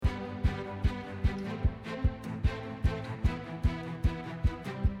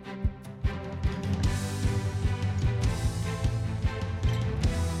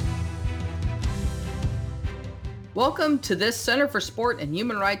Welcome to this Center for Sport and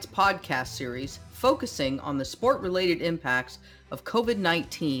Human Rights podcast series focusing on the sport-related impacts of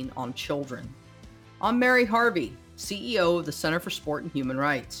COVID-19 on children. I'm Mary Harvey, CEO of the Center for Sport and Human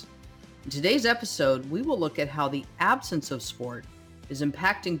Rights. In today's episode, we will look at how the absence of sport is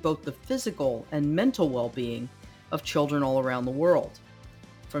impacting both the physical and mental well-being of children all around the world.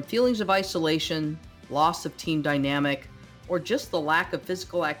 From feelings of isolation, loss of team dynamic, or just the lack of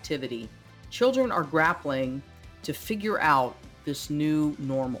physical activity, children are grappling to figure out this new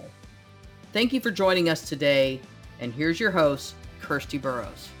normal. Thank you for joining us today, and here's your host, Kirsty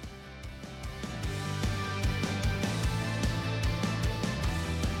Burrows.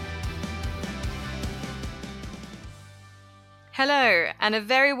 Hello, and a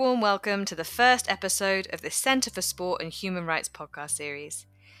very warm welcome to the first episode of the Center for Sport and Human Rights podcast series.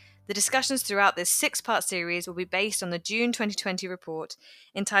 The discussions throughout this 6-part series will be based on the June 2020 report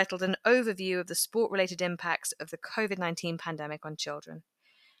entitled An Overview of the Sport-Related Impacts of the COVID-19 Pandemic on Children.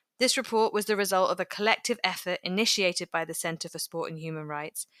 This report was the result of a collective effort initiated by the Center for Sport and Human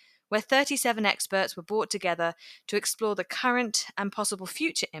Rights, where 37 experts were brought together to explore the current and possible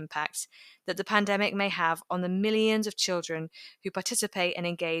future impacts that the pandemic may have on the millions of children who participate and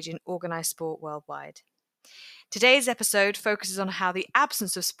engage in organized sport worldwide. Today's episode focuses on how the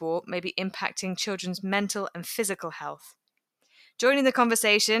absence of sport may be impacting children's mental and physical health. Joining the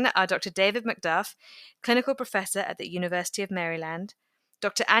conversation are Dr. David McDuff, clinical professor at the University of Maryland,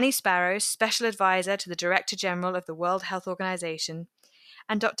 Dr. Annie Sparrow, special advisor to the Director General of the World Health Organization,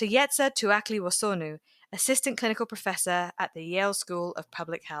 and Dr. Yetzer Tuakli-Wosonu, assistant clinical professor at the Yale School of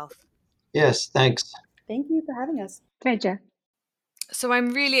Public Health. Yes, thanks. Thank you for having us. Pleasure. So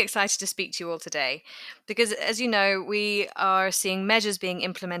I'm really excited to speak to you all today because, as you know, we are seeing measures being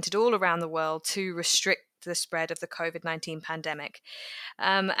implemented all around the world to restrict the spread of the COVID-19 pandemic.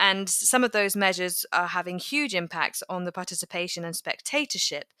 And some of those measures are having huge impacts on the participation and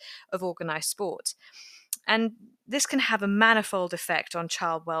spectatorship of organized sport. And this can have a manifold effect on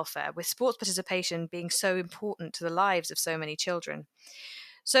child welfare, with sports participation being so important to the lives of so many children.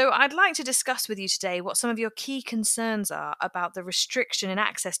 So I'd like to discuss with you today what some of your key concerns are about the restriction in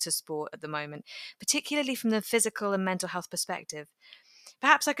access to sport at the moment, particularly from the physical and mental health perspective.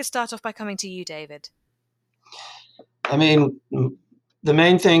 Perhaps I could start off by coming to you, David. I mean, the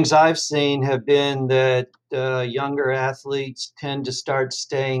main things I've seen have been that younger athletes tend to start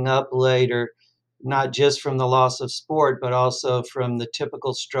staying up later, not just from the loss of sport, but also from the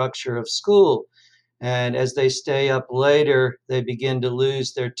typical structure of school. And as they stay up later, they begin to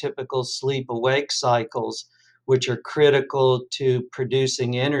lose their typical sleep-awake cycles, which are critical to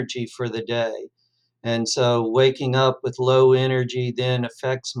producing energy for the day. And so waking up with low energy then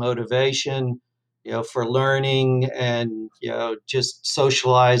affects motivation, for learning and, just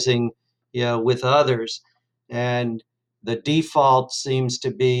socializing, with others. And the default seems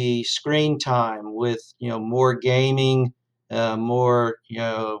to be screen time with, more gaming, more,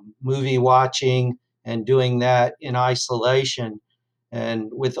 movie watching, and doing that in isolation.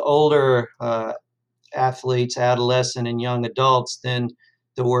 And with older athletes, adolescent and young adults, then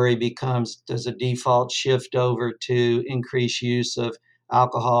the worry becomes, does a default shift over to increased use of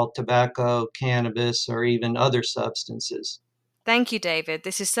alcohol, tobacco, cannabis, or even other substances? Thank you, David.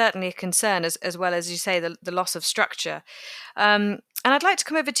 This is certainly a concern, as well as you say, the loss of structure. And I'd like to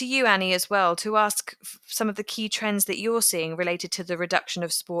come over to you, Annie, as well, to ask some of the key trends that you're seeing related to the reduction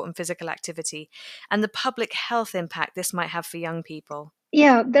of sport and physical activity and the public health impact this might have for young people.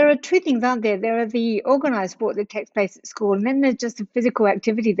 Yeah, there are two things, aren't there? There are the organized sport that takes place at school, and then there's just the physical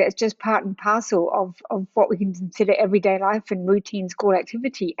activity that's just part and parcel of what we can consider everyday life and routine school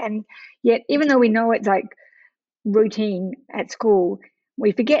activity. And yet, even though we know it's like routine at school,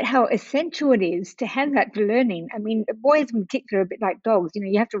 we forget how essential it is to have that for learning. I mean, boys in particular are a bit like dogs.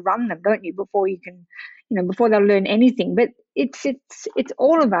 You have to run them, don't you, before you can, before they'll learn anything. But it's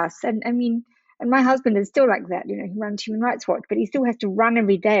all of us. And I mean, and my husband is still like that. He runs Human Rights Watch, but he still has to run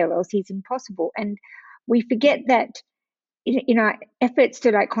every day or else he's impossible. And we forget that in our efforts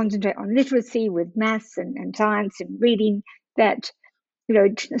to concentrate on literacy with maths and science and reading, that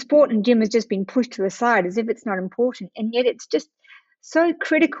sport and gym has just been pushed to the side as if it's not important. And yet it's just so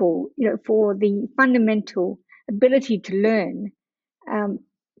critical, for the fundamental ability to learn,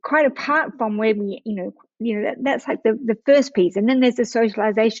 quite apart from where we, that's like the first piece. And then there's the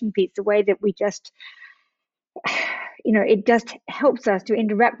socialization piece, the way that we just, it just helps us to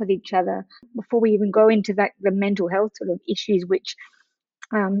interact with each other before we even go into the mental health sort of issues, which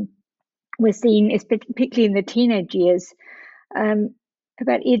we're seeing, particularly in the teenage years.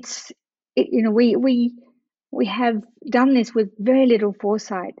 But we have done this with very little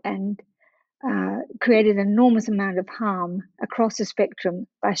foresight, and created an enormous amount of harm across the spectrum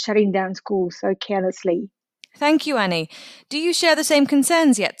by shutting down schools so carelessly. Thank you, Annie. Do you share the same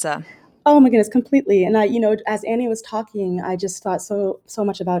concerns, Yetza? Oh my goodness, completely. And as Annie was talking, I just thought so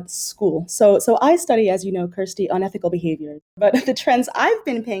much about school. So I study, as you know, Kirsty, unethical behavior. But the trends I've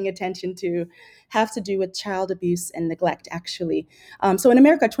been paying attention to have to do with child abuse and neglect, actually. So in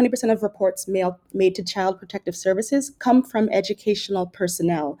America, 20% of reports made to Child Protective Services come from educational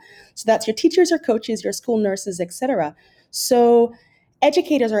personnel. So that's your teachers, your coaches, your school nurses, etc. So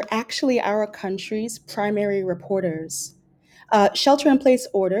educators are actually our country's primary reporters. Shelter-in-place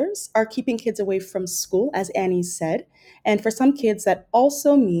orders are keeping kids away from school, as Annie said. And for some kids, that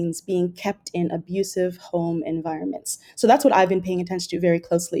also means being kept in abusive home environments. So that's what I've been paying attention to very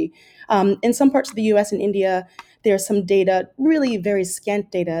closely. In some parts of the US and India, there's some data, really very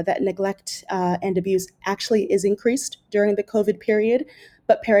scant data, that neglect and abuse actually is increased during the COVID period.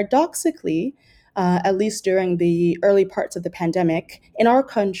 But paradoxically, at least during the early parts of the pandemic, in our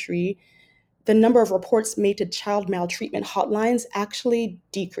country, the number of reports made to child maltreatment hotlines actually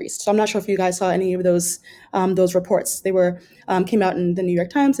decreased. So I'm not sure if you guys saw any of those reports. They came out in the New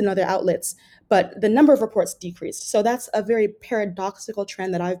York Times and other outlets, but the number of reports decreased. So that's a very paradoxical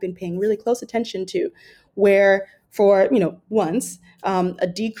trend that I've been paying really close attention to, where for once a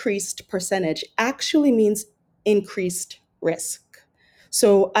decreased percentage actually means increased risk.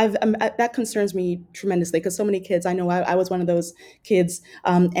 So that concerns me tremendously, because so many kids, I know I was one of those kids,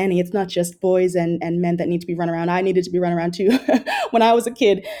 Annie, it's not just boys and men that need to be run around. I needed to be run around too. When I was a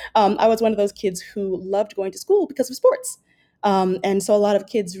kid, I was one of those kids who loved going to school because of sports. And so a lot of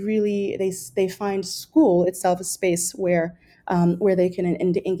kids really, they find school itself a space where they can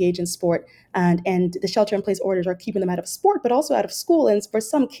engage in sport, and the shelter-in-place orders are keeping them out of sport, but also out of school. And for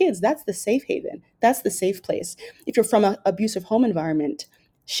some kids, that's the safe haven. That's the safe place. If you're from an abusive home environment,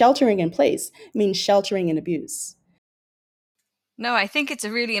 sheltering in place means sheltering in abuse. No, I think it's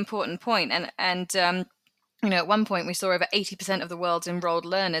a really important point, and at one point we saw over 80% of the world's enrolled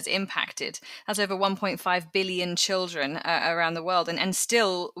learners impacted. That's over 1.5 billion children around the world. And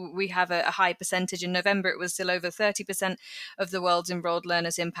still we have a high percentage. In November, it was still over 30% of the world's enrolled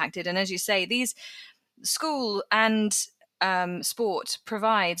learners impacted. And as you say, these school and sport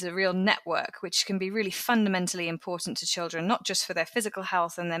provides a real network which can be really fundamentally important to children, not just for their physical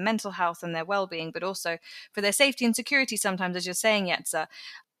health and their mental health and their well-being, but also for their safety and security sometimes, as you're saying, Yetza.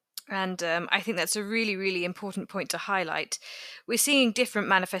 And I think that's a really, really important point to highlight. We're seeing different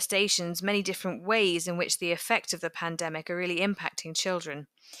manifestations, many different ways in which the effect of the pandemic are really impacting children.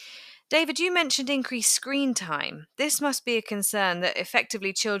 David, you mentioned increased screen time. This must be a concern that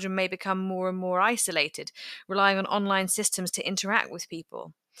effectively children may become more and more isolated, relying on online systems to interact with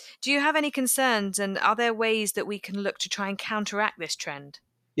people. Do you have any concerns, and are there ways that we can look to try and counteract this trend?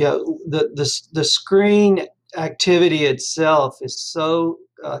 Yeah, the screen activity itself is so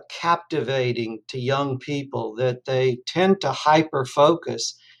captivating to young people that they tend to hyper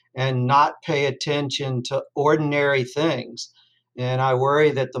focus and not pay attention to ordinary things. And I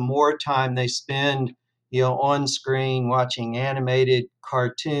worry that the more time they spend, on screen watching animated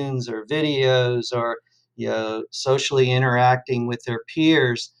cartoons or videos, or socially interacting with their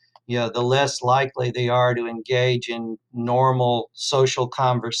peers, the less likely they are to engage in normal social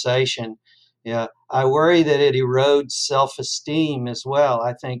conversation. Yeah, I worry that it erodes self-esteem as well.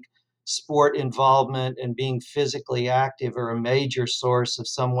 I think sport involvement and being physically active are a major source of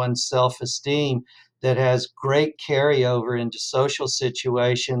someone's self-esteem that has great carryover into social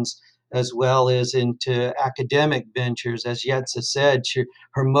situations as well as into academic ventures. As Yetza said,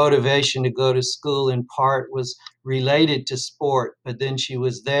 her motivation to go to school in part was related to sport, but then she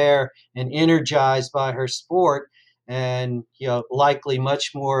was there and energized by her sport, and likely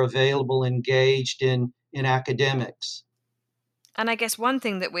much more available, engaged in academics. And I guess one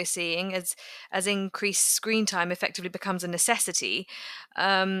thing that we're seeing as increased screen time effectively becomes a necessity,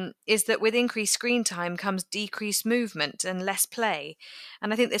 is that with increased screen time comes decreased movement and less play.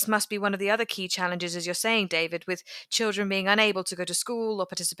 And I think this must be one of the other key challenges, as you're saying, David, with children being unable to go to school or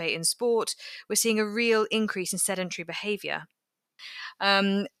participate in sport. We're seeing a real increase in sedentary behavior.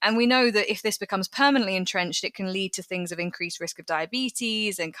 And we know that if this becomes permanently entrenched, it can lead to things of increased risk of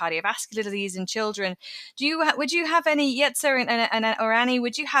diabetes and cardiovascular disease in children. Would you have any, Yetza or Annie,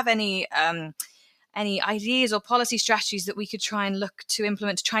 would you have any ideas or policy strategies that we could try and look to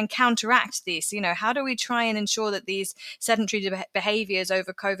implement to try and counteract this? How do we try and ensure that these sedentary behaviors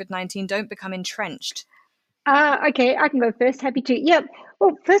over COVID-19 don't become entrenched? Okay, I can go first. Happy to. Yeah.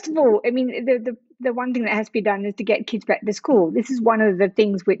 Well, first of all, I mean, the one thing that has to be done is to get kids back to school. This is one of the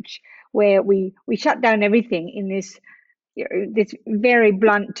things where we shut down everything in this this very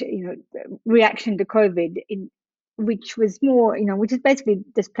blunt, reaction to COVID, which was more, which is basically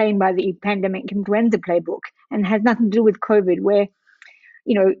just playing by the pandemic influenza playbook and has nothing to do with COVID, where,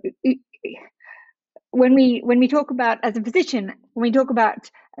 when we talk about, as a physician, when we talk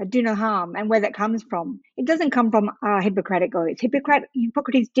about do no harm and where that comes from, it doesn't come from our Hippocratic oath.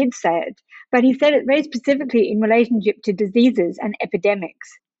 Hippocrates did say it, but he said it very specifically in relationship to diseases and epidemics.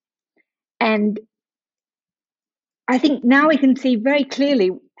 And I think now we can see very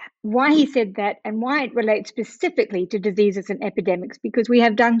clearly why he said that and why it relates specifically to diseases and epidemics, because we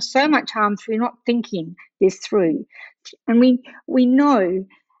have done so much harm through not thinking this through. And we know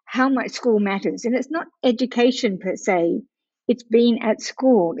how much school matters. And it's not education per se, it's being at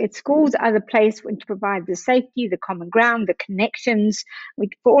school. Schools are the place which provide the safety, the common ground, the connections.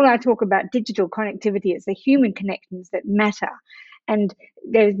 For all I talk about digital connectivity, it's the human connections that matter. And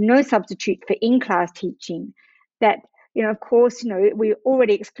there's no substitute for in-class teaching. That, of course, we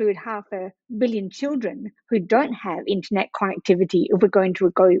already exclude 500 million children who don't have internet connectivity if we're going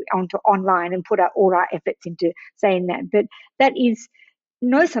to go onto online and put all our efforts into saying that. But that is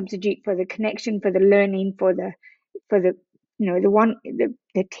no substitute for the connection, for the learning, for the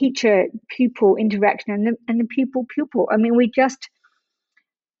the teacher pupil interaction and the pupil. I mean, we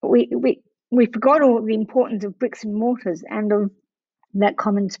forgot all the importance of bricks and mortars and of that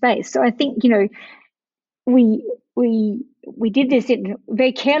common space. So I think we did this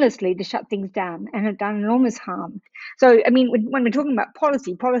very carelessly to shut things down and have done enormous harm. So, I mean, when we're talking about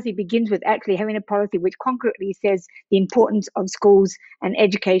policy begins with actually having a policy which concretely says the importance of schools and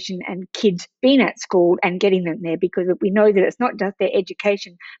education and kids being at school and getting them there, because we know that it's not just their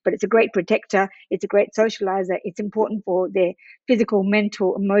education, but it's a great protector, it's a great socializer, it's important for their physical,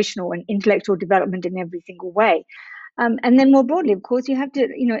 mental, emotional, and intellectual development in every single way. And then more broadly, of course, you have to,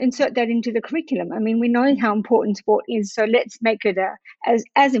 insert that into the curriculum. I mean, we know how important sport is, so let's make it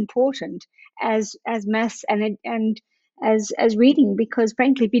as important as maths and as reading. Because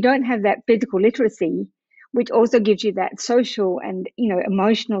frankly, if you don't have that physical literacy, which also gives you that social and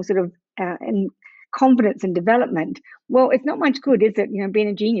emotional sort of and confidence and development, well, it's not much good, is it? Being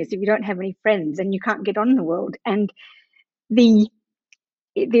a genius if you don't have any friends and you can't get on in the world. And the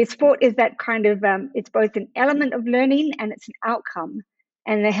sport is that kind of it's both an element of learning and it's an outcome.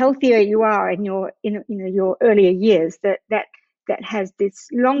 And the healthier you are in your your earlier years, that has this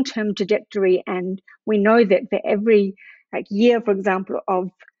long-term trajectory. And we know that for every year, for example, of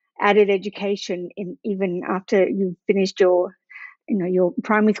added education, even after you've finished your your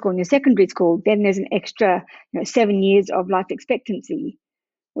primary school and your secondary school, then there's an extra 7 years of life expectancy,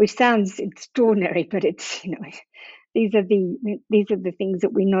 which sounds extraordinary, but it's these are the things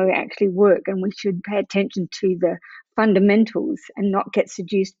that we know actually work, and we should pay attention to the fundamentals and not get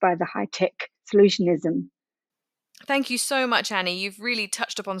seduced by the high-tech solutionism. Thank you so much, Annie. You've really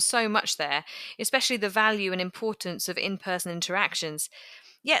touched upon so much there, especially the value and importance of in-person interactions.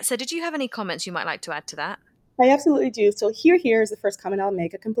 Yeah, so did you have any comments you might like to add to that? I absolutely do. So here is the first comment I'll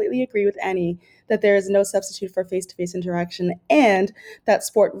make. I completely agree with Annie that there is no substitute for face-to-face interaction, and that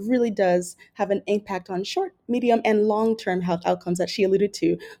sport really does have an impact on short, medium, and long-term health outcomes that she alluded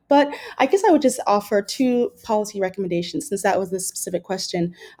to. But I guess I would just offer 2 policy recommendations, since that was the specific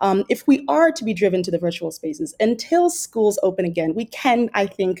question. If we are to be driven to the virtual spaces, until schools open again, we can, I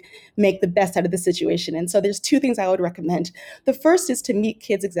think, make the best out of the situation. And so there's 2 things I would recommend. The first is to meet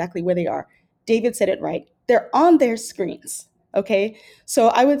kids exactly where they are. David said it right. They're on their screens, okay? So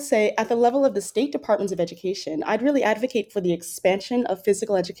I would say at the level of the state departments of education, I'd really advocate for the expansion of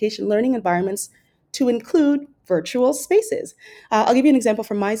physical education learning environments to include virtual spaces. I'll give you an example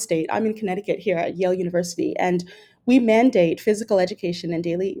from my state. I'm in Connecticut here at Yale University, and we mandate physical education and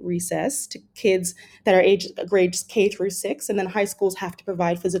daily recess to kids that are aged grades K through 6, and then high schools have to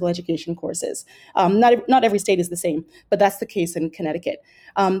provide physical education courses. Not every state is the same, but that's the case in Connecticut.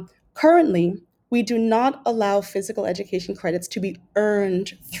 Currently, we do not allow physical education credits to be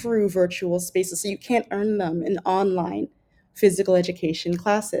earned through virtual spaces, so you can't earn them in online physical education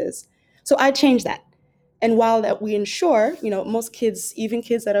classes. So I changed that. And while that we ensure, most kids, even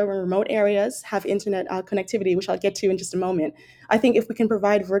kids that are in remote areas, have internet connectivity, which I'll get to in just a moment, I think if we can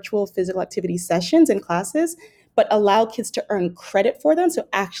provide virtual physical activity sessions and classes, but allow kids to earn credit for them, so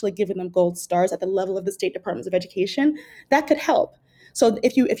actually giving them gold stars at the level of the state departments of education, that could help. So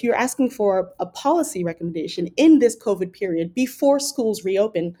if you're asking for a policy recommendation in this COVID period before schools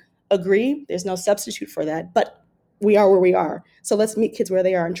reopen, agree, there's no substitute for that, but we are where we are. So let's meet kids where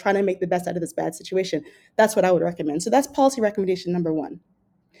they are and try to make the best out of this bad situation. That's what I would recommend. So that's policy recommendation number 1.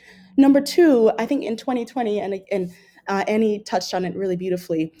 Number 2, I think in 2020, and Annie touched on it really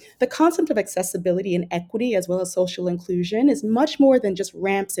beautifully. The concept of accessibility and equity, as well as social inclusion, is much more than just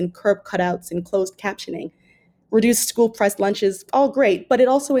ramps and curb cutouts and closed captioning. Reduced school price lunches, all great, but it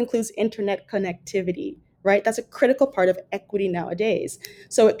also includes internet connectivity, right? That's a critical part of equity nowadays.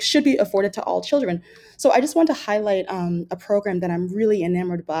 So it should be afforded to all children. So I just want to highlight a program that I'm really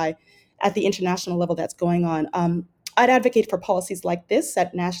enamored by at the international level that's going on. I'd advocate for policies like this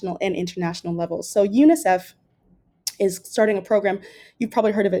at national and international levels. So UNICEF is starting a program. You've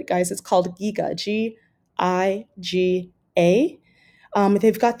probably heard of it, guys. It's called GIGA, GIGA.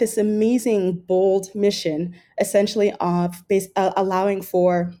 They've got this amazing, bold mission, essentially of allowing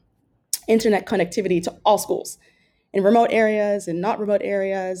for internet connectivity to all schools in remote areas and not remote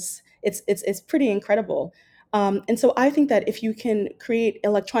areas. It's pretty incredible. And so I think that if you can create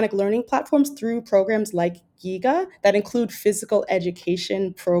electronic learning platforms through programs like GIGA that include physical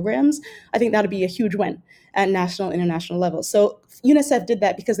education programs, I think that'd be a huge win at national, international levels. So UNICEF did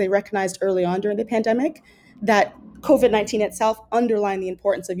that because they recognized early on during the pandemic that COVID-19 itself underlined the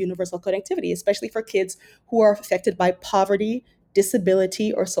importance of universal connectivity, especially for kids who are affected by poverty,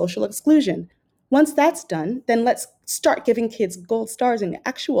 disability, or social exclusion. Once that's done, then let's start giving kids gold stars and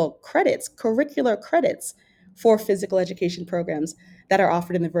actual credits, curricular credits for physical education programs that are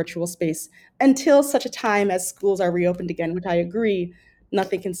offered in the virtual space until such a time as schools are reopened again, which I agree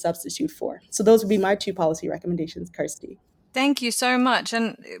nothing can substitute for. So those would be my two policy recommendations, Kirsty. Thank you so much.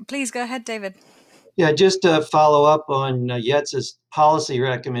 And please go ahead, David. Yeah, just to follow up on Yetz's policy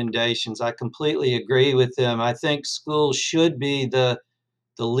recommendations, I completely agree with them. I think schools should be the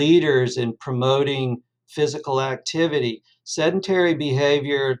leaders in promoting physical activity. Sedentary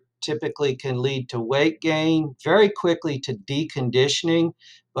behavior typically can lead to weight gain, very quickly to deconditioning,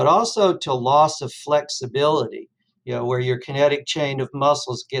 but also to loss of flexibility, where your kinetic chain of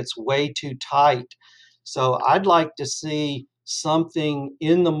muscles gets way too tight. So I'd like to see something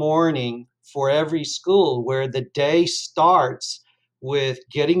in the morning for every school where the day starts with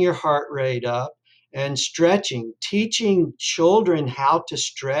getting your heart rate up and stretching, teaching children how to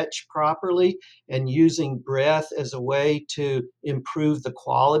stretch properly and using breath as a way to improve the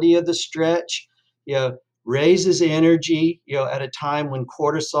quality of the stretch, raises energy, at a time when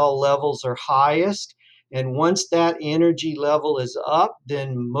cortisol levels are highest. And once that energy level is up,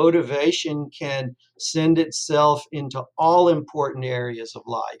 then motivation can send itself into all important areas of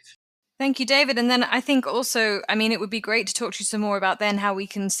life. Thank you, David. And then I think also, it would be great to talk to you some more about then how we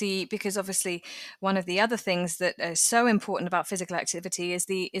can see, because obviously one of the other things that is so important about physical activity is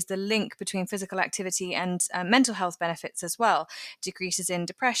the link between physical activity and mental health benefits as well, decreases in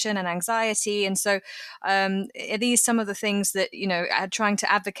depression and anxiety. And so are these some of the things that, are trying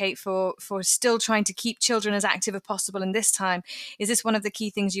to advocate for still trying to keep children as active as possible in this time? Is this one of the key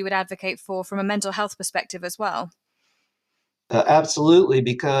things you would advocate for from a mental health perspective as well? Absolutely,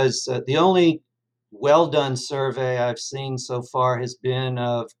 because the only well-done survey I've seen so far has been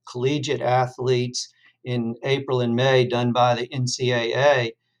of collegiate athletes in April and May done by the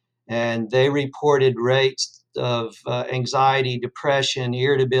NCAA, and they reported rates of anxiety, depression,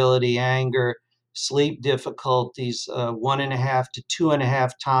 irritability, anger, sleep difficulties 1.5 to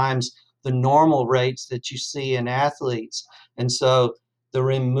 2.5 times the normal rates that you see in athletes. And so the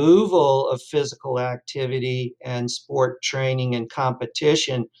removal of physical activity and sport training and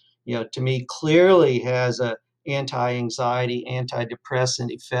competition, to me clearly has a anti-anxiety, antidepressant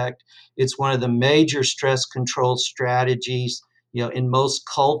effect. It's one of the major stress control strategies, in most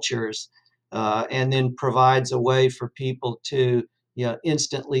cultures, and then provides a way for people to,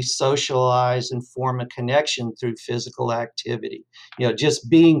 instantly socialize and form a connection through physical activity. Just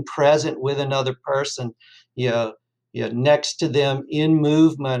being present with another person, next to them in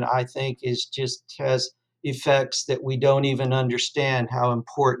movement, I think has effects that we don't even understand how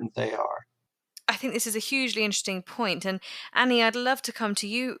important they are. I think this is a hugely interesting point. And Annie, I'd love to come to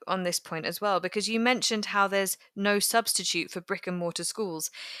you on this point as well, because you mentioned how there's no substitute for brick and mortar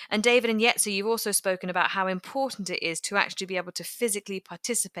schools. And David and Yetzer, you've also spoken about how important it is to actually be able to physically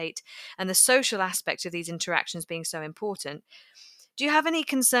participate and the social aspect of these interactions being so important. Do you have any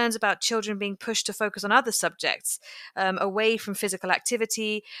concerns about children being pushed to focus on other subjects away from physical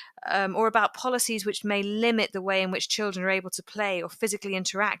activity, or about policies which may limit the way in which children are able to play or physically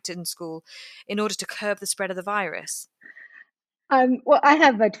interact in school in order to curb the spread of the virus? Well, I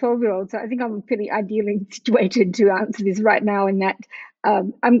have a 12-year-old, so I think I'm pretty ideally situated to answer this right now. In that,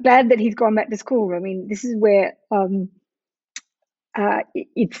 I'm glad that he's gone back to school. This is where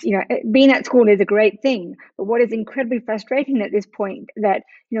it's, being at school is a great thing, but what is incredibly frustrating at this point that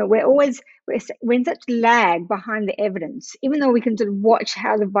we're in such lag behind the evidence, even though we can sort of watch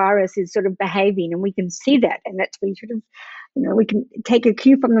how the virus is sort of behaving and we can see that, and that's we sort of, we can take a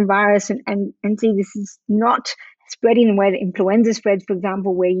cue from the virus and see this is not spreading the way that influenza spreads, for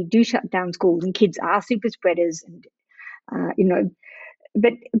example, where you do shut down schools and kids are super spreaders, and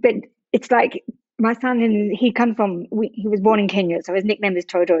but it's like my son, and he was born in Kenya, so his nickname is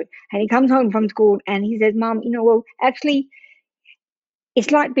Toto, and he comes home from school and he says, Mom, well, actually,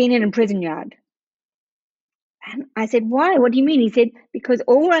 it's like being in a prison yard. And I said, why? What do you mean? He said, because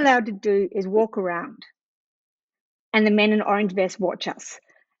all we're allowed to do is walk around and the men in orange vests watch us.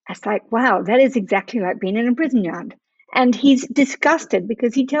 It's like, wow, that is exactly like being in a prison yard. And he's disgusted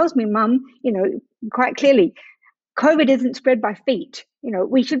because he tells me, Mum, quite clearly, COVID isn't spread by feet.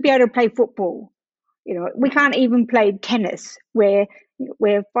 We should be able to play football. We can't even play tennis where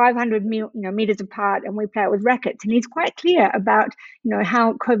we're 500 meters apart and we play it with rackets. And he's quite clear about,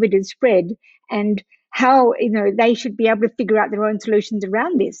 how COVID is spread and how, they should be able to figure out their own solutions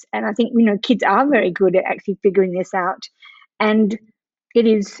around this. And I think, kids are very good at actually figuring this out. And it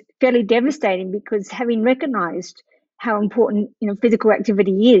is fairly devastating because having recognized how important, physical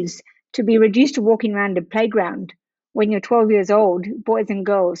activity is, to be reduced to walking around a playground when you're 12 years old, boys and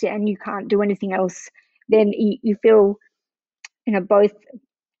girls, and you can't do anything else, then you feel, both,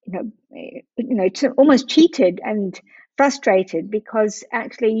 almost cheated and frustrated because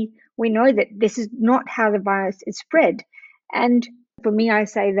actually we know that this is not how the virus is spread. And for me, I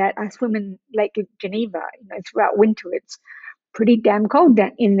say that I swim in Lake Geneva, throughout winter. It's pretty damn cold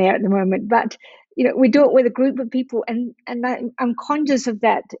in there at the moment, but we do it with a group of people, and I'm conscious of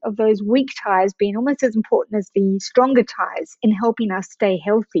that, of those weak ties being almost as important as the stronger ties in helping us stay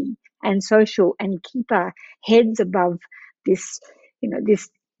healthy and social and keep our heads above this, this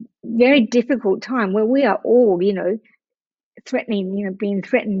very difficult time where we are all, being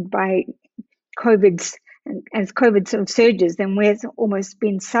threatened by COVID's, and as COVID sort of surges, then we're almost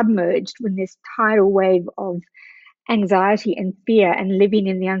been submerged with this tidal wave of anxiety and fear and living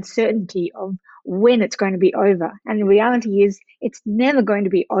in the uncertainty of when it's going to be over. And the reality is it's never going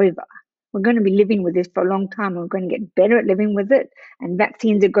to be over. We're going to be living with this for a long time. We're going to get better at living with it, and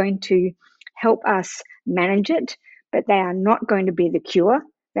vaccines are going to help us manage it, but they are not going to be the cure.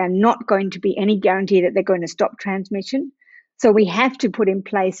 They're not going to be any guarantee that they're going to stop transmission. So we have to put in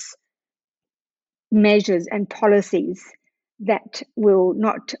place measures and policies that will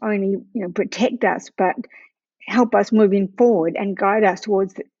not only protect us, but help us moving forward and guide us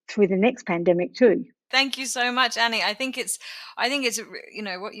through the next pandemic too. Thank you so much, Annie. I think it's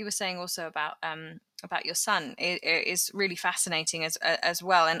what you were saying also about your son is really fascinating as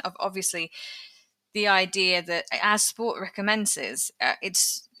well, and obviously the idea that as sport recommences,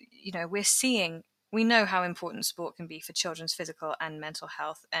 it's we know how important sport can be for children's physical and mental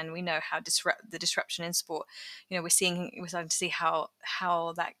health, and we know how the disruption in sport. We're starting to see how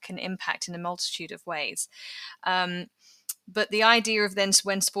that can impact in a multitude of ways. But the idea of then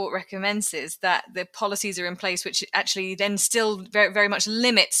when sport recommences that the policies are in place, which actually then still very, very much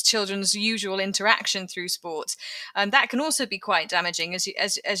limits children's usual interaction through sports, that can also be quite damaging,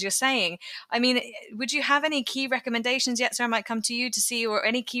 as you're saying. I mean, would you have any key recommendations yet? So I might come to you to see, or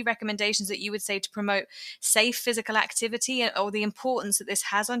any key recommendations that you would say to promote safe physical activity, or the importance that this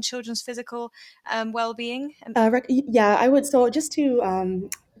has on children's physical well-being? Yeah, I would. So just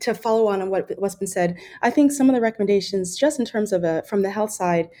to follow on what's been said, I think some of the recommendations, just in terms of from the health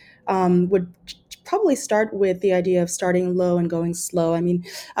side, would probably start with the idea of starting low and going slow. I mean,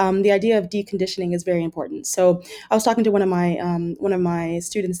 the idea of deconditioning is very important. So I was talking to one of my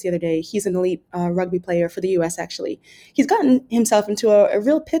students the other day. He's an elite rugby player for the U.S. Actually, he's gotten himself into a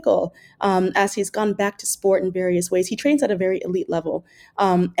real pickle as he's gone back to sport in various ways. He trains at a very elite level,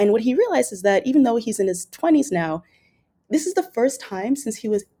 and what he realized is that even though he's in his 20s now, this is the first time since he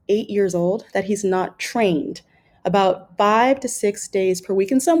was 8 years old that he's not trained about 5 to 6 days per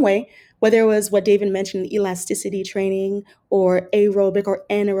week in some way, whether it was what David mentioned, elasticity training or aerobic or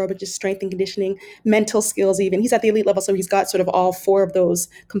anaerobic, just strength and conditioning, mental skills even. He's at the elite level, so he's got sort of all 4 of those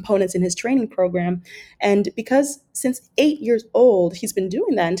components in his training program. And because since 8 years old, he's been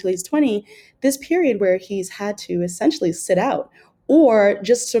doing that until he's 20, this period where he's had to essentially sit out or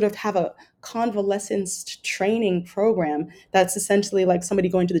just sort of have a convalescence training program that's essentially like somebody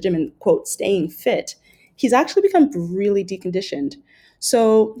going to the gym and, quote, staying fit, he's actually become really deconditioned.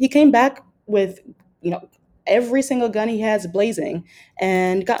 So he came back with, every single gun he has blazing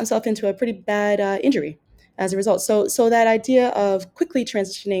and got himself into a pretty bad injury as a result. So that idea of quickly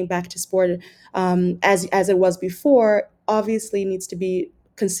transitioning back to sport as it was before obviously needs to be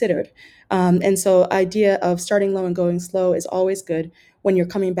considered. And so idea of starting low and going slow is always good when you're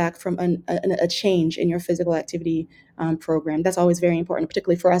coming back from a change in your physical activity program. That's always very important,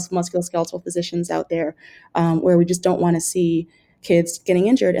 particularly for us musculoskeletal physicians out there, where we just don't want to see kids getting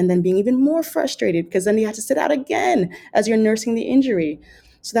injured and then being even more frustrated because then you have to sit out again as you're nursing the injury.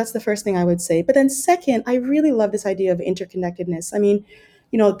 So that's the first thing I would say. But then second, I really love this idea of interconnectedness. I mean,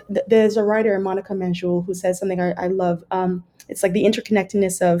 there's a writer, Monica Manjul, who says something I love. It's like the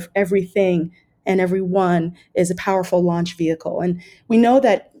interconnectedness of everything and everyone is a powerful launch vehicle. And we know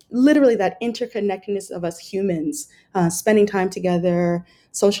that literally that interconnectedness of us humans, spending time together,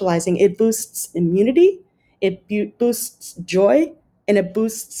 socializing, it boosts immunity, it boosts joy, and it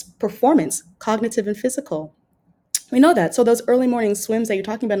boosts performance, cognitive and physical. We know that. So those early morning swims that you're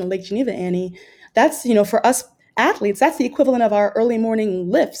talking about in Lake Geneva, Annie, that's, for us athletes, that's the equivalent of our early morning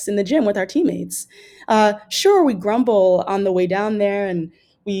lifts in the gym with our teammates. Sure, we grumble on the way down there and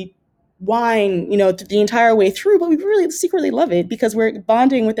we whine, the entire way through, but we really secretly love it because we're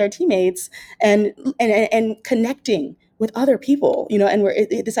bonding with our teammates and connecting with other people, and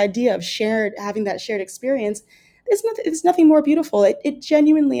this idea of having that shared experience. It's nothing more beautiful. It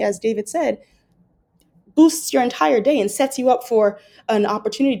genuinely, as David said, boosts your entire day and sets you up for an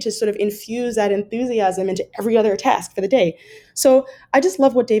opportunity to sort of infuse that enthusiasm into every other task for the day. So I just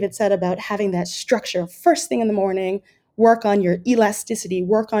love what David said about having that structure. First thing in the morning, work on your elasticity,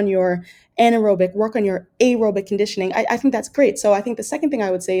 work on your anaerobic, work on your aerobic conditioning. I think that's great. So I think the second thing I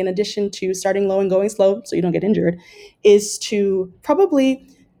would say, in addition to starting low and going slow so you don't get injured, is to probably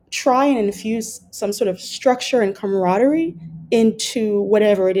try and infuse some sort of structure and camaraderie into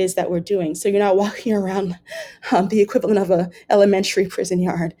whatever it is that we're doing. So you're not walking around the equivalent of a elementary prison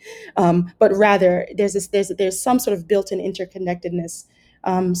yard, but rather there's some sort of built-in interconnectedness,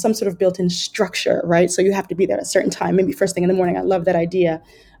 some sort of built-in structure, right? So you have to be there at a certain time, maybe first thing in the morning. I love that idea.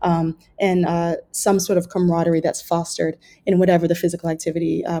 And some sort of camaraderie that's fostered in whatever the physical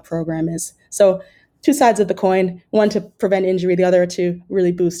activity program is. So two sides of the coin, one to prevent injury, the other to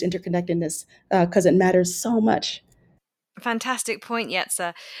really boost interconnectedness because it matters so much. Fantastic point,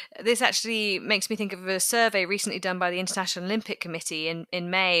 Yetzer. This actually makes me think of a survey recently done by the International Olympic Committee in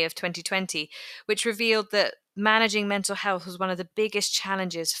May of 2020, which revealed that managing mental health was one of the biggest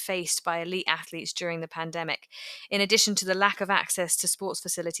challenges faced by elite athletes during the pandemic, in addition to the lack of access to sports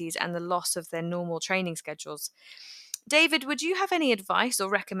facilities and the loss of their normal training schedules. David, would you have any advice or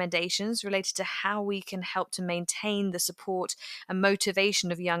recommendations related to how we can help to maintain the support and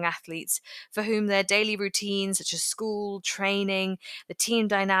motivation of young athletes for whom their daily routines, such as school, training, the team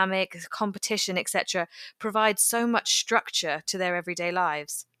dynamic, competition, etc., provide so much structure to their everyday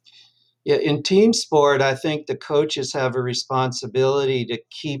lives? Yeah, in team sport, I think the coaches have a responsibility to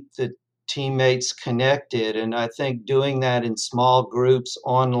keep the teammates connected. And I think doing that in small groups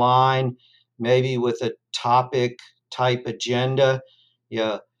online, maybe with a topic type agenda.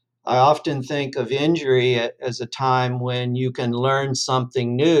 Yeah, I often think of injury as a time when you can learn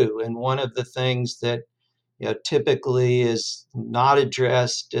something new. And one of the things that typically is not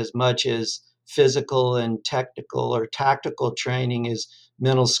addressed as much as physical and technical or tactical training is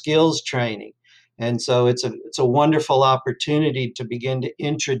mental skills training. And so it's a wonderful opportunity to begin to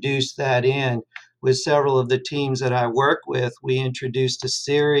introduce that in. With several of the teams that I work with, we introduced a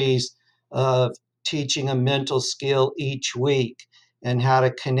series of teaching a mental skill each week and how to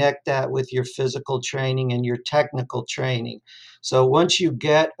connect that with your physical training and your technical training. So once you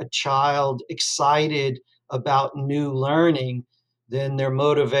get a child excited about new learning, then their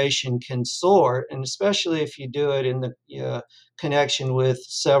motivation can soar. And especially if you do it in the connection with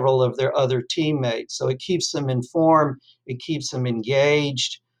several of their other teammates. So it keeps them informed, it keeps them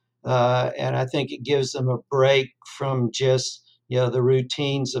engaged, and I think it gives them a break from just the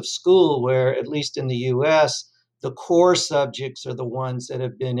routines of school, where at least in the U.S., the core subjects are the ones that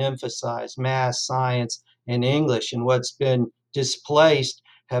have been emphasized: math, science, and English. And what's been displaced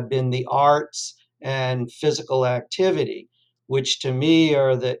have been the arts and physical activity, which to me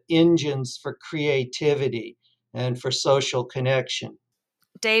are the engines for creativity and for social connection.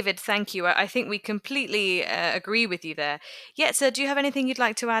 David, thank you. I think we completely agree with you there. Yetzer, do you have anything you'd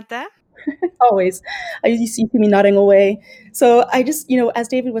like to add there? Always. You see me nodding away. So I just, as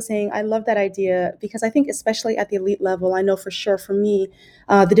David was saying, I love that idea because I think especially at the elite level, I know for sure for me,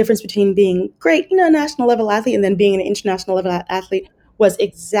 the difference between being great, a national level athlete and then being an international level athlete was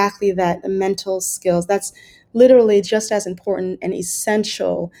exactly that, the mental skills. That's literally just as important and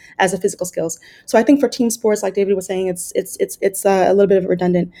essential as the physical skills. So I think for team sports, like David was saying, it's a little bit of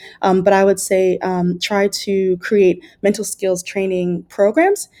redundant, but I would say try to create mental skills training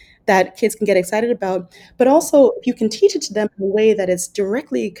programs that kids can get excited about. But also, if you can teach it to them in a way that is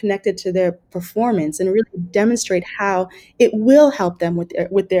directly connected to their performance and really demonstrate how it will help them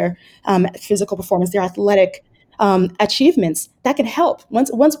with their physical performance, their athletic achievements, that can help.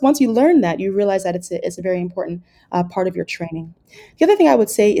 Once you learn that, you realize that it's a very important part of your training. The other thing I would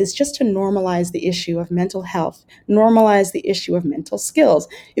say is just to normalize the issue of mental health, normalize the issue of mental skills.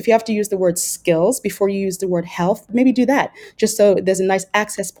 If you have to use the word skills before you use the word health, maybe do that, just so there's a nice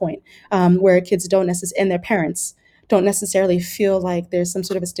access point where kids don't necessarily, and their parents don't necessarily feel like there's some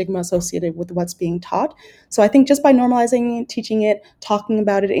sort of a stigma associated with what's being taught. So I think just by normalizing, teaching it, talking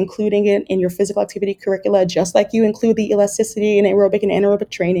about it, including it in your physical activity curricula, just like you include the elasticity and aerobic and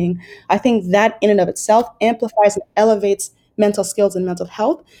anaerobic training, I think that in and of itself amplifies and elevates mental skills and mental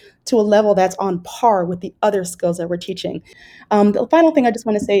health to a level that's on par with the other skills that we're teaching. The final thing I just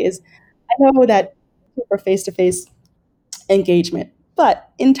want to say is I know that for face-to-face engagement, but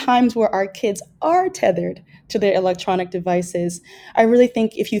in times where our kids are tethered to their electronic devices, I really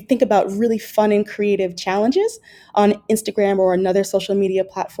think if you think about really fun and creative challenges on Instagram or another social media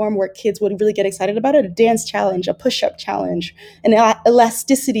platform where kids would really get excited about it, a dance challenge, a push-up challenge, an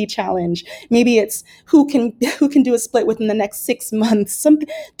elasticity challenge, maybe it's who can do a split within the next 6 months.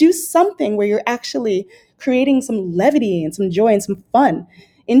 Do something where you're actually creating some levity and some joy and some fun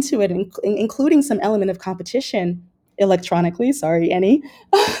into it, including some element of competition electronically, sorry, Annie,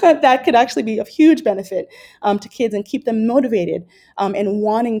 that could actually be of huge benefit to kids and keep them motivated and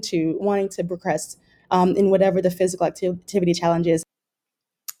wanting to progress in whatever the physical activity challenge is.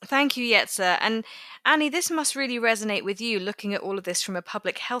 Thank you, Yetzer. And Annie, this must really resonate with you looking at all of this from a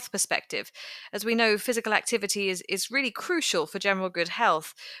public health perspective. As we know, physical activity is really crucial for general good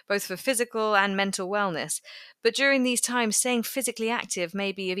health, both for physical and mental wellness. But during these times, staying physically active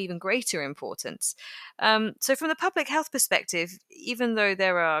may be of even greater importance. So, from the public health perspective, even though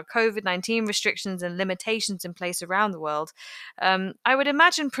there are COVID-19 restrictions and limitations in place around the world, I would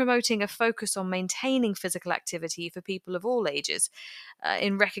imagine promoting a focus on maintaining physical activity for people of all ages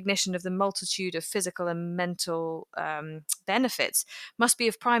in recognition of the multitude of physical and mental benefits must be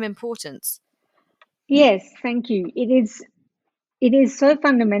of prime importance. Yes, thank you. It is so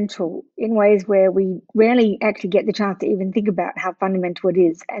fundamental in ways where we rarely actually get the chance to even think about how fundamental it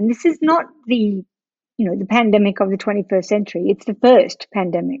is. And this is not the pandemic of the 21st century. It's the first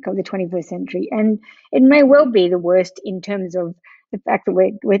pandemic of the 21st century. And it may well be the worst in terms of the fact that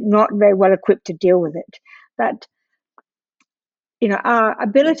we're not very well equipped to deal with it. But, our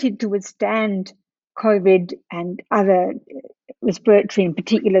ability to withstand COVID and other respiratory in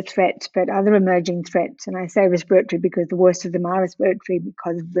particular threats, but other emerging threats, and I say respiratory because the worst of them are respiratory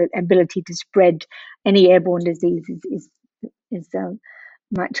because of the ability to spread any airborne disease is a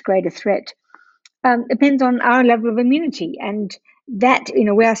much greater threat. Depends on our level of immunity, and that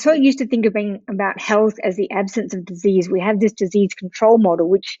we are so used to thinking about health as the absence of disease. We have this disease control model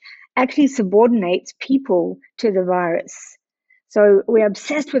which actually subordinates people to the virus. So we're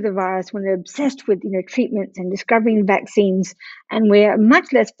obsessed with the virus when they're obsessed with treatments and discovering vaccines, and we're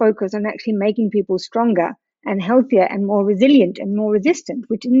much less focused on actually making people stronger and healthier and more resilient and more resistant,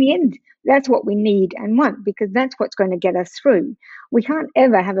 which in the end, that's what we need and want, because that's what's going to get us through. We can't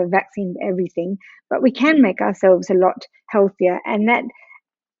ever have a vaccine for everything, but we can make ourselves a lot healthier. And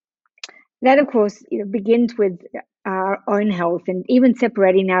that of course, begins with our own health, and even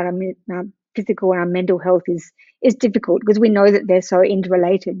separating out our physical and our mental health is difficult because we know that they're so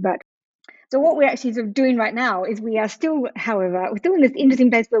interrelated. But so what we're actually sort of doing right now is we are still, however, we're still in this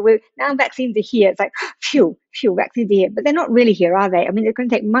interesting place where now vaccines are here. It's like, phew, vaccines are here, but they're not really here, are they? I mean, it's going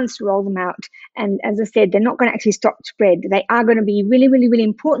to take months to roll them out. And as I said, they're not going to actually stop spread. They are going to be really, really, really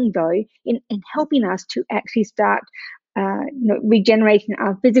important, though, in helping us to actually start regenerating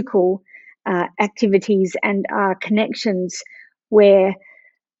our physical activities and our connections where,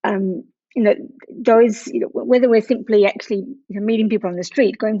 those, whether we're simply actually meeting people on the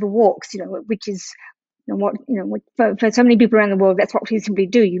street, going for walks, which is for so many people around the world, that's what we simply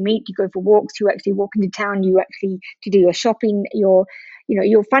do. You meet, you go for walks, you actually walk into town, you actually to do your shopping, you're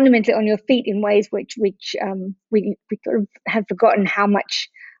fundamentally on your feet in ways which we sort of have forgotten how much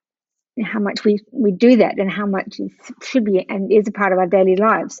we do that and how much it should be and is a part of our daily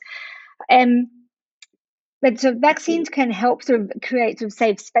lives. But so vaccines can help sort of create sort of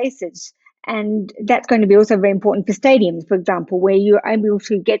safe spaces. And that's going to be also very important for stadiums, for example, where you're able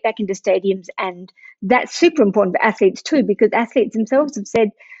to get back into stadiums. And that's super important for athletes too, because athletes themselves have said,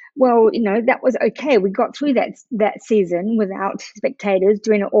 well, that was okay. We got through that season without spectators,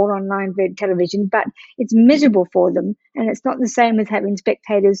 doing it all online via television, but it's miserable for them. And it's not the same as having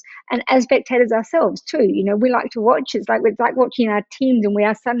spectators, and as spectators ourselves too. We like to watch. It's like watching our teams, and we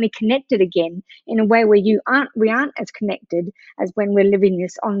are suddenly connected again in a way where we aren't as connected as when we're living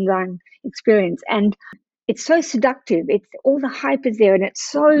this online experience. And it's so seductive. It's all the hype is there, and it's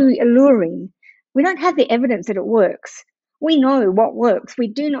so alluring. We don't have the evidence that it works. We know what works. We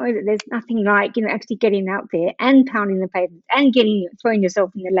do know that there's nothing like, actually getting out there and pounding the pavement and throwing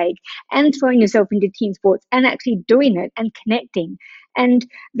yourself in the lake and throwing yourself into team sports and actually doing it and connecting. And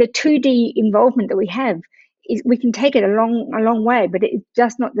the 2D involvement that we have is, we can take it a long way, but it's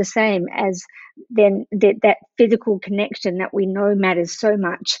just not the same as then that physical connection that we know matters so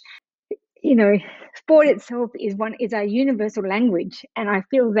much. Sport itself is our universal language, and I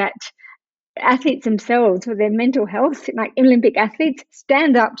feel that athletes themselves, for their mental health, like Olympic athletes,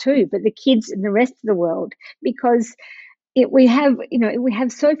 stand up too, but the kids and the rest of the world, because we have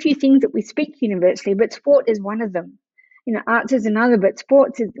so few things that we speak universally, but sport is one of them. Arts is another, but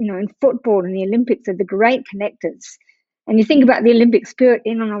sports is, in football and the Olympics are the great connectors. And you think about the Olympic spirit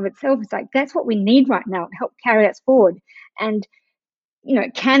in and of itself, it's like that's what we need right now to help carry us forward. And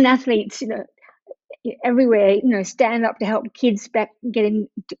can athletes, everywhere, stand up to help kids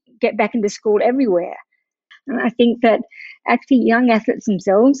get back into school everywhere? And I think that actually young athletes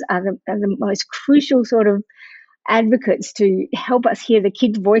themselves are the most crucial sort of advocates to help us hear the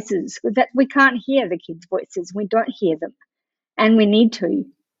kids' voices, because that we can't hear the kids' voices. We don't hear them, and we need to.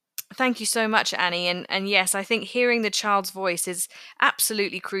 Thank you so much, Annie. And yes, I think hearing the child's voice is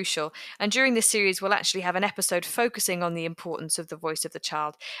absolutely crucial. And during this series, we'll actually have an episode focusing on the importance of the voice of the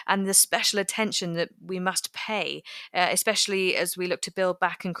child and the special attention that we must pay, especially as we look to build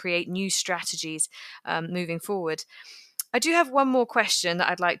back and create new strategies moving forward. I do have one more question that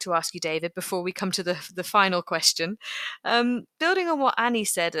I'd like to ask you, David, before we come to the final question. Building on what Annie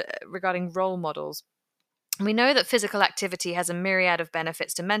said regarding role models, we know that physical activity has a myriad of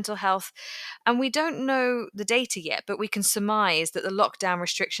benefits to mental health, and we don't know the data yet, but we can surmise that the lockdown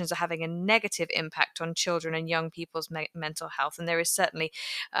restrictions are having a negative impact on children and young people's mental health, and there is certainly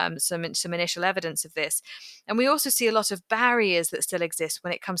some initial evidence of this. And we also see a lot of barriers that still exist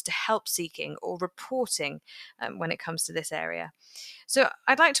when it comes to help seeking or reporting when it comes to this area. So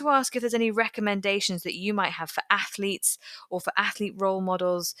I'd like to ask if there's any recommendations that you might have for athletes or for athlete role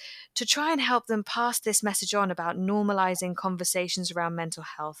models to try and help them pass this message on about normalizing conversations around mental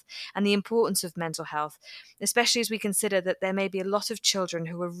health and the importance of mental health, especially as we consider that there may be a lot of children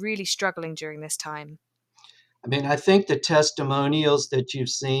who are really struggling during this time. I mean, I think the testimonials that you've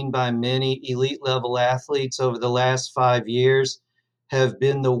seen by many elite level athletes over the last 5 years have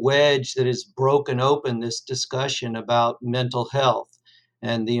been the wedge that has broken open this discussion about mental health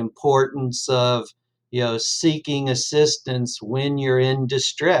and the importance of, seeking assistance when you're in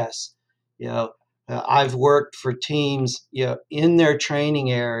distress. I've worked for teams, in their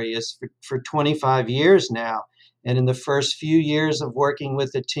training areas for 25 years now. And in the first few years of working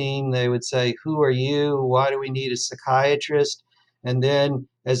with the team, they would say, "Who are you? Why do we need a psychiatrist?" And then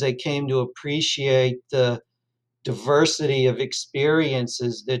as they came to appreciate the diversity of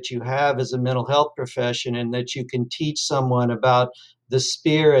experiences that you have as a mental health profession, and that you can teach someone about the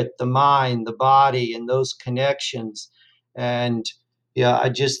spirit, the mind, the body, and those connections. And I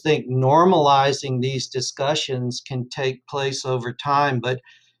just think normalizing these discussions can take place over time. But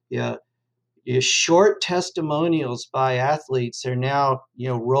yeah, short testimonials by athletes are now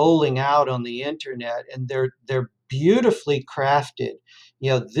rolling out on the internet, and they're beautifully crafted.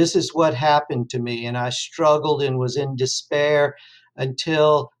 This is what happened to me, and I struggled and was in despair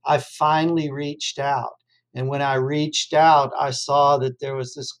until I finally reached out. And when I reached out, I saw that there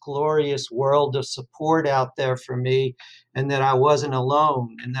was this glorious world of support out there for me, and that I wasn't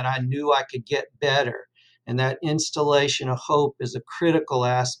alone, and that I knew I could get better. And that installation of hope is a critical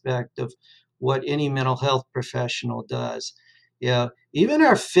aspect of what any mental health professional does. Even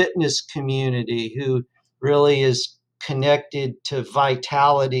our fitness community, who really is connected to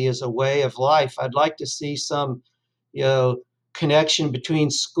vitality as a way of life. I'd like to see some, connection between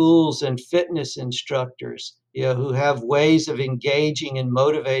schools and fitness instructors, who have ways of engaging and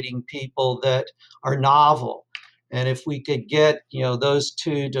motivating people that are novel. And if we could get, those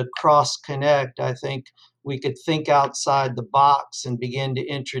two to cross connect, I think we could think outside the box and begin to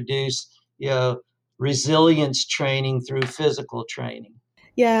introduce resilience training through physical training.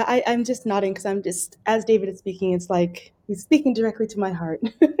 Yeah, I'm just nodding because I'm just, as David is speaking, it's like he's speaking directly to my heart.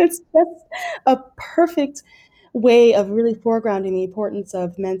 It's just a perfect way of really foregrounding the importance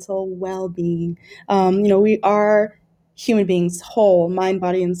of mental well-being. We are human beings whole, mind,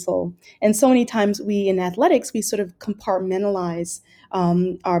 body, and soul. And so many times we in athletics, we sort of compartmentalize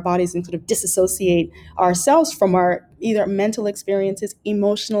our bodies and sort of disassociate ourselves from our either mental experiences,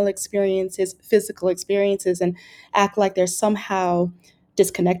 emotional experiences, physical experiences, and act like they're somehow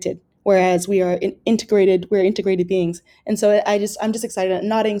disconnected. Whereas we're integrated beings. And so I'm just excited,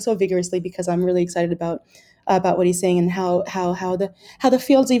 nodding so vigorously because I'm really excited about what he's saying and how the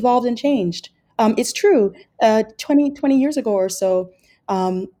field's evolved and changed. It's true. 20 years ago or so,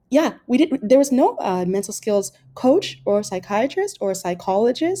 there was no mental skills coach or psychiatrist or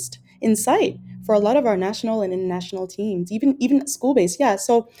psychologist in sight for a lot of our national and international teams, even school based. Yeah,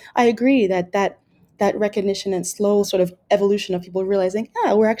 so I agree that recognition and slow sort of evolution of people realizing,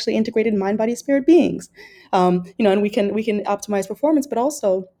 we're actually integrated mind, body, spirit beings, and we can optimize performance, but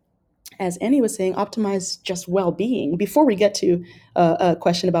also, as Annie was saying, optimize just well-being before we get to a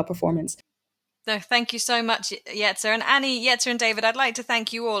question about performance. No, thank you so much, Yetzer. And Annie, Yetzer, and David, I'd like to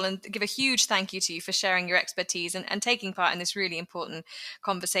thank you all and give a huge thank you to you for sharing your expertise and taking part in this really important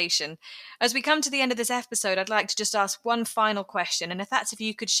conversation. As we come to the end of this episode, I'd like to just ask one final question. And if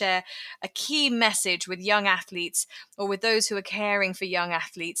you could share a key message with young athletes or with those who are caring for young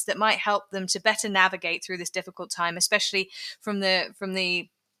athletes that might help them to better navigate through this difficult time, especially from the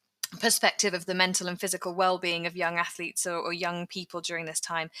perspective of the mental and physical well-being of young athletes or young people during this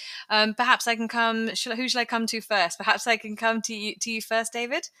time. Perhaps I can come. Who shall I come to first? Perhaps I can come to you first,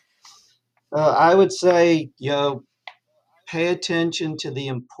 David. I would say, pay attention to the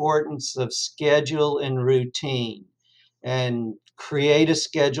importance of schedule and routine, and create a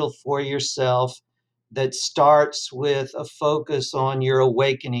schedule for yourself that starts with a focus on your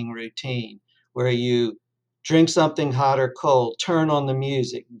awakening routine, where you drink something hot or cold, turn on the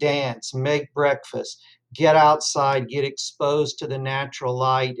music, dance, make breakfast, get outside, get exposed to the natural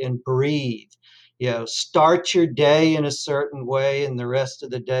light, and breathe. Start your day in a certain way, and the rest of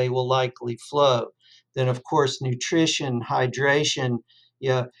the day will likely flow. Then, of course, nutrition, hydration,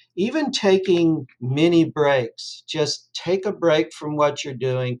 even taking mini breaks. Just take a break from what you're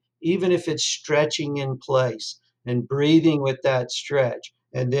doing, even if it's stretching in place and breathing with that stretch.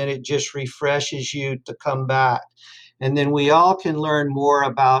 And then it just refreshes you to come back. And then we all can learn more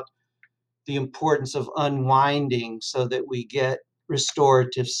about the importance of unwinding so that we get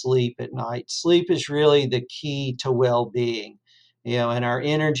restorative sleep at night. Sleep is really the key to well-being, and our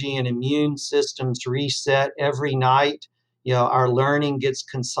energy and immune systems reset every night. Our learning gets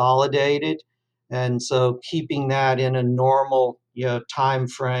consolidated. And so keeping that in a normal, time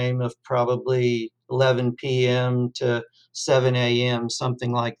frame of probably 11 p.m. to 7 a.m.,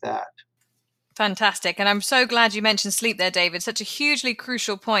 something like that. Fantastic. And I'm so glad you mentioned sleep there, David. Such a hugely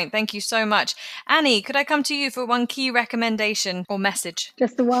crucial point. Thank you so much. Annie, could I come to you for one key recommendation or message?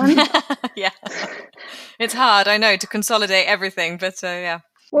 Just the one? Yeah. It's hard, I know, to consolidate everything, but yeah.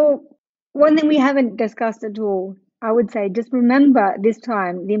 Well, one thing we haven't discussed at all, I would say, just remember this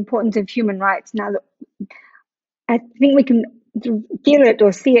time the importance of human rights. Now, I think we can feel it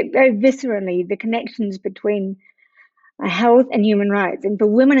or see it very viscerally, the connections between health and human rights. And for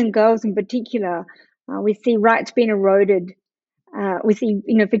women and girls in particular, we see rights being eroded. We see,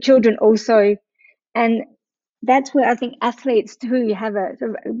 for children also. And that's where I think athletes too have a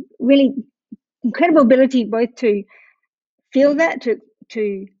sort of a really incredible ability both to feel that,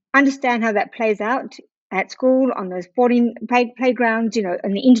 to understand how that plays out at school, on those sporting playgrounds, in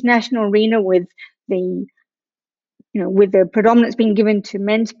the international arena with the predominance being given to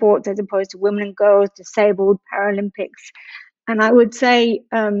men's sports as opposed to women and girls, disabled, Paralympics. And I would say,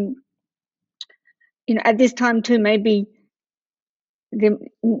 at this time too, maybe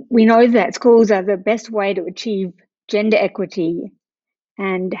we know that schools are the best way to achieve gender equity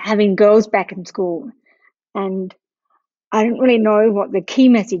and having girls back in school. And I don't really know what the key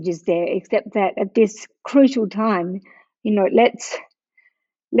message is there, except that at this crucial time,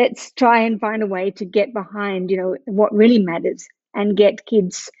 let's try and find a way to get behind, what really matters and get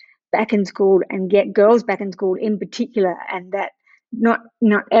kids back in school and get girls back in school in particular, and that not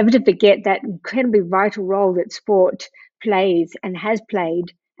ever to forget that incredibly vital role that sport plays and has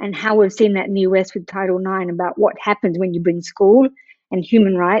played, and how we've seen that in the US with Title IX about what happens when you bring school and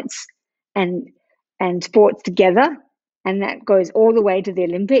human rights and sports together. And that goes all the way to the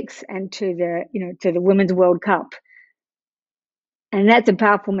Olympics and to the Women's World Cup. And that's a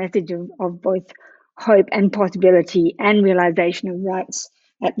powerful message of both hope and possibility and realization of rights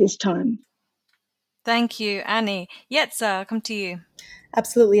at this time. Thank you, Annie. Yetzer, I'll come to you.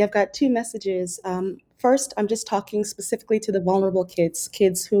 Absolutely. I've got two messages. First, I'm just talking specifically to the vulnerable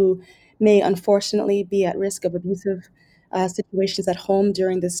kids who may unfortunately be at risk of abusive situations at home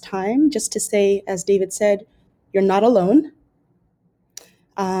during this time. Just to say, as David said, you're not alone.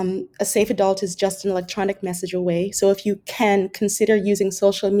 A safe adult is just an electronic message away. So if you can, consider using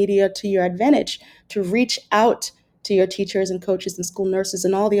social media to your advantage to reach out to your teachers and coaches and school nurses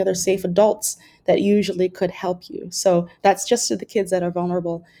and all the other safe adults that usually could help you. So that's just to the kids that are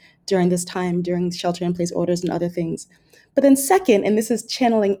vulnerable during this time, during shelter-in-place orders and other things. But then second, and this is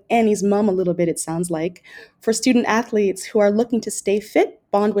channeling Annie's mom a little bit, it sounds like, for student athletes who are looking to stay fit,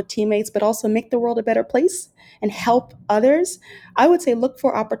 bond with teammates, but also make the world a better place and help others, I would say look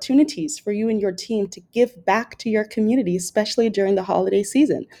for opportunities for you and your team to give back to your community, especially during the holiday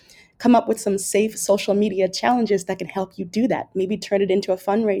season. Come up with some safe social media challenges that can help you do that. Maybe turn it into a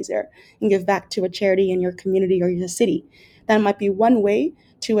fundraiser and give back to a charity in your community or your city. That might be one way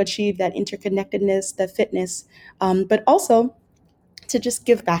to achieve that interconnectedness, the fitness, but also to just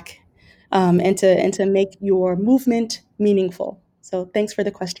give back and to make your movement meaningful. So thanks for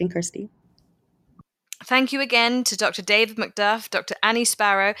the question, Kirsty. Thank you again to Dr. David McDuff, Dr. Annie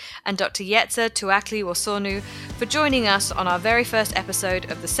Sparrow, and Dr. Yetsa Tuakli Wosonu for joining us on our very first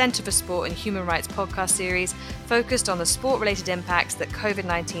episode of the Centre for Sport and Human Rights podcast series, focused on the sport-related impacts that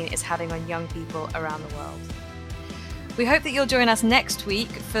COVID-19 is having on young people around the world. We hope that you'll join us next week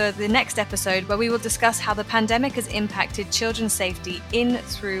for the next episode, where we will discuss how the pandemic has impacted children's safety in,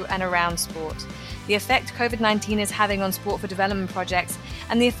 through, and around sport, the effect COVID-19 is having on sport for development projects,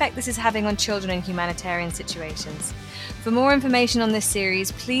 and the effect this is having on children in humanitarian situations. For more information on this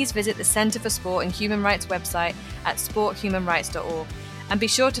series, please visit the Centre for Sport and Human Rights website at sporthumanrights.org, and be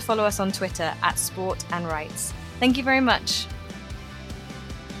sure to follow us on Twitter at @sportandrights. Thank you very much.